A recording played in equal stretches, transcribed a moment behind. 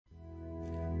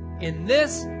In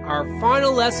this, our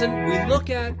final lesson, we look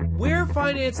at where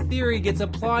finance theory gets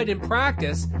applied in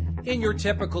practice in your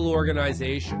typical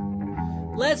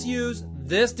organization. Let's use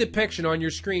this depiction on your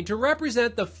screen to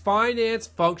represent the finance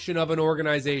function of an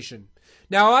organization.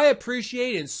 Now, I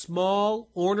appreciate in small,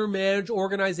 owner-managed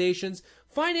organizations,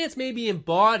 finance may be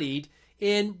embodied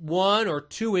in one or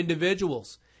two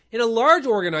individuals. In a large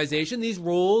organization, these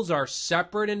roles are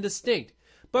separate and distinct.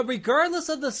 But regardless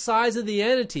of the size of the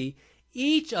entity,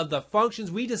 each of the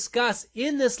functions we discuss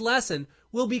in this lesson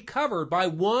will be covered by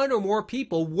one or more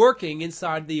people working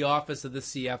inside the office of the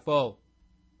CFO.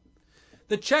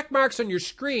 The check marks on your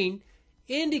screen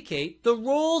indicate the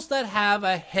roles that have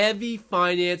a heavy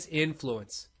finance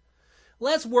influence.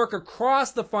 Let's work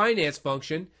across the finance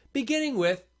function, beginning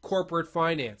with corporate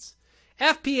finance.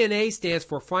 FP&A stands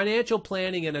for Financial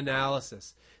Planning and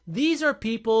Analysis. These are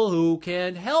people who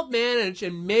can help manage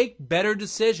and make better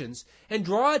decisions and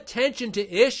draw attention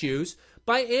to issues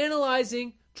by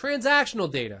analyzing transactional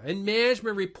data and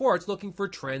management reports looking for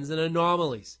trends and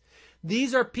anomalies.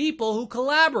 These are people who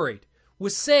collaborate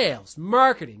with sales,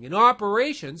 marketing, and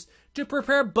operations to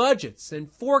prepare budgets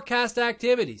and forecast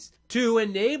activities to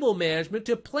enable management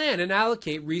to plan and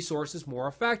allocate resources more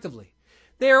effectively.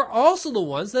 They are also the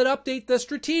ones that update the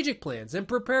strategic plans and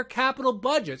prepare capital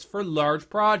budgets for large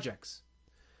projects.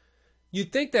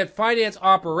 You'd think that finance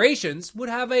operations would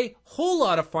have a whole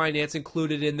lot of finance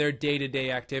included in their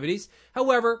day-to-day activities.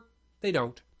 However, they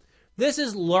don't. This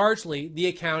is largely the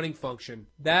accounting function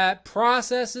that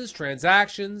processes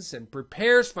transactions and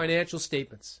prepares financial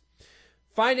statements.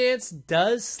 Finance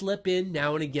does slip in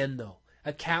now and again, though.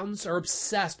 Accountants are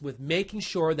obsessed with making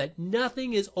sure that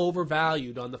nothing is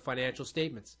overvalued on the financial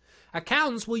statements.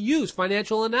 Accountants will use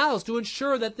financial analysis to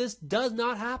ensure that this does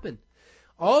not happen.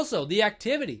 Also, the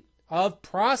activity of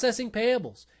processing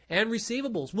payables and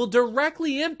receivables will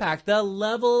directly impact the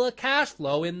level of cash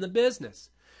flow in the business.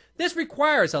 This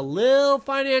requires a little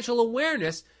financial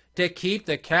awareness to keep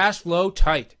the cash flow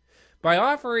tight. By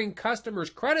offering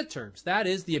customers credit terms, that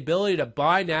is, the ability to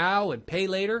buy now and pay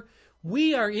later,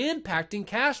 we are impacting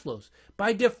cash flows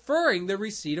by deferring the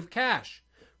receipt of cash.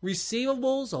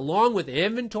 Receivables, along with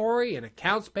inventory and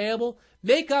accounts payable,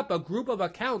 make up a group of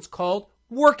accounts called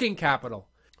working capital.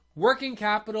 Working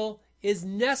capital is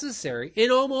necessary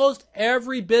in almost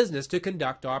every business to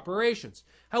conduct operations.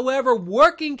 However,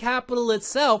 working capital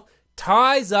itself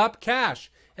ties up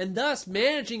cash, and thus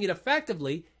managing it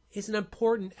effectively is an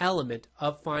important element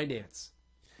of finance.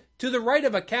 To the right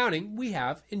of accounting, we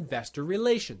have investor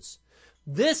relations.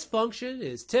 This function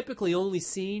is typically only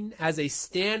seen as a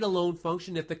standalone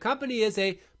function if the company is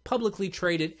a publicly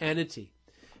traded entity.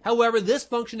 However, this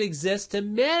function exists to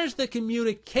manage the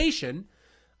communication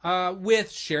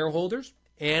with shareholders,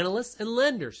 analysts, and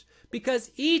lenders,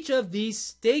 because each of these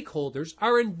stakeholders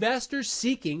are investors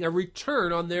seeking a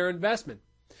return on their investment.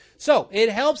 So it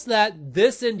helps that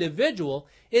this individual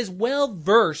is well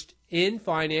versed in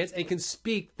finance and can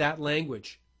speak that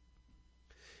language.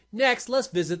 Next, let's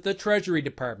visit the Treasury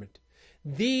Department.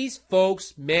 These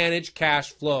folks manage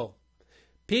cash flow.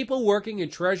 People working in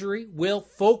Treasury will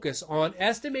focus on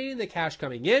estimating the cash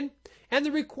coming in and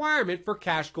the requirement for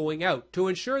cash going out to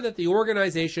ensure that the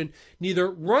organization neither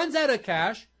runs out of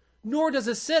cash nor does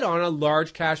it sit on a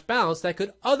large cash balance that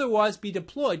could otherwise be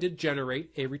deployed to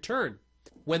generate a return.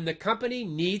 When the company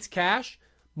needs cash,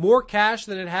 more cash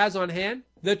than it has on hand,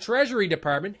 the Treasury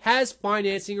Department has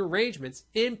financing arrangements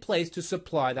in place to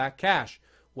supply that cash,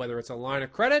 whether it's a line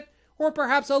of credit or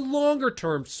perhaps a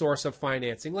longer-term source of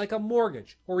financing like a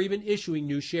mortgage or even issuing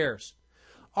new shares.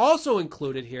 Also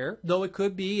included here, though it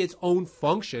could be its own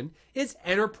function, is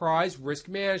enterprise risk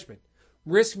management.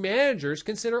 Risk managers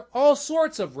consider all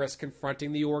sorts of risks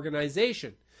confronting the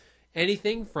organization.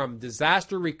 Anything from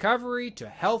disaster recovery to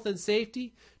health and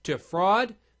safety to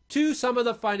fraud to some of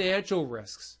the financial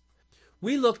risks.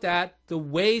 We looked at the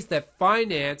ways that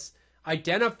finance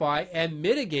identify and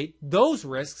mitigate those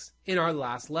risks in our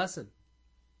last lesson.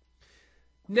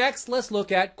 Next, let's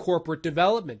look at corporate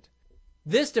development.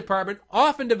 This department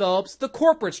often develops the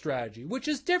corporate strategy, which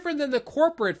is different than the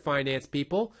corporate finance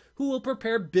people who will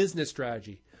prepare business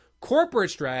strategy.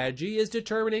 Corporate strategy is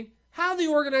determining how the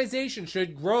organization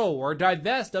should grow or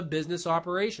divest of business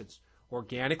operations,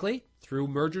 organically, through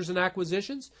mergers and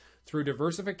acquisitions, through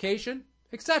diversification,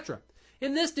 etc.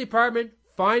 In this department,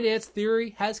 finance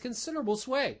theory has considerable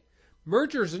sway.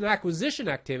 Mergers and acquisition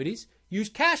activities use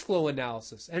cash flow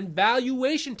analysis and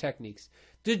valuation techniques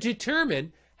to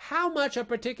determine how much a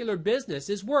particular business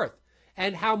is worth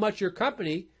and how much your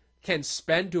company can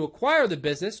spend to acquire the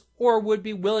business or would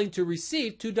be willing to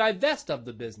receive to divest of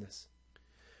the business.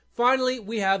 Finally,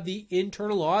 we have the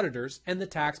internal auditors and the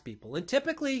tax people. And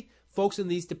typically, folks in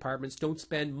these departments don't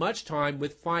spend much time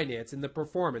with finance in the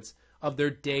performance of their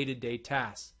day-to-day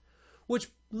tasks. Which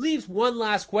leaves one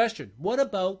last question. What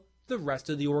about the rest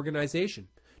of the organization?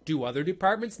 Do other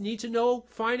departments need to know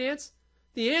finance?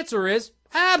 The answer is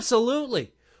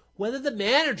absolutely. Whether the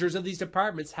managers of these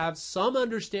departments have some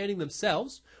understanding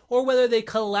themselves or whether they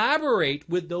collaborate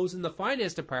with those in the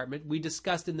finance department we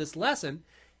discussed in this lesson,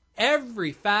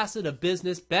 every facet of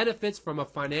business benefits from a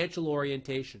financial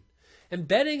orientation.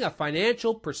 Embedding a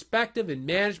financial perspective in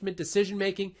management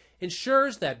decision-making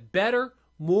ensures that better,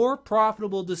 more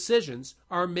profitable decisions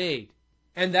are made,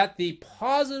 and that the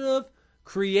positive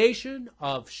creation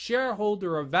of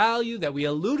shareholder value that we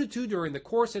alluded to during the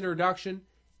course introduction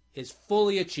is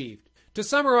fully achieved. To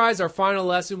summarize our final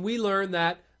lesson, we learned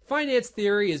that finance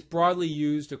theory is broadly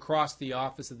used across the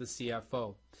office of the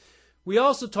CFO. We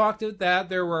also talked about that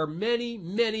there were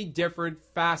many different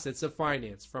facets of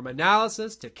finance, from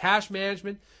analysis to cash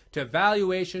management to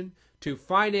valuation to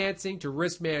financing to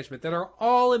risk management, that are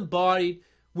all embodied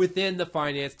within the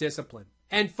finance discipline.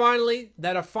 And finally,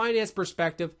 that a finance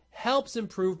perspective helps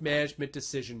improve management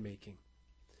decision making.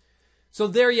 So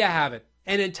there you have it,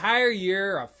 an entire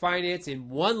year of finance in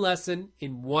one lesson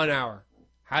in 1 hour.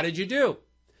 How did you do?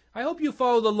 I hope you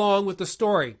followed along with the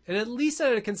story and, at least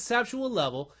at a conceptual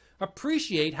level,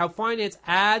 appreciate how finance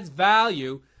adds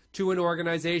value to an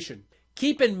organization.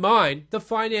 Keep in mind the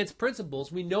finance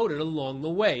principles we noted along the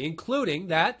way, including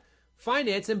that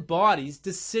finance embodies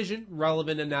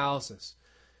decision-relevant analysis,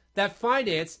 that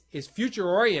finance is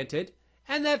future-oriented,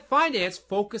 and that finance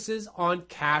focuses on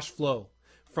cash flow,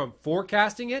 from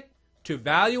forecasting it, to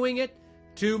valuing it,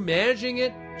 to managing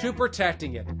it, to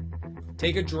protecting it.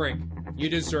 Take a drink. You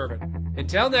deserve it.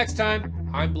 Until next time,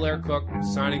 I'm Blair Cook,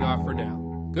 signing off for now.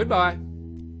 Goodbye.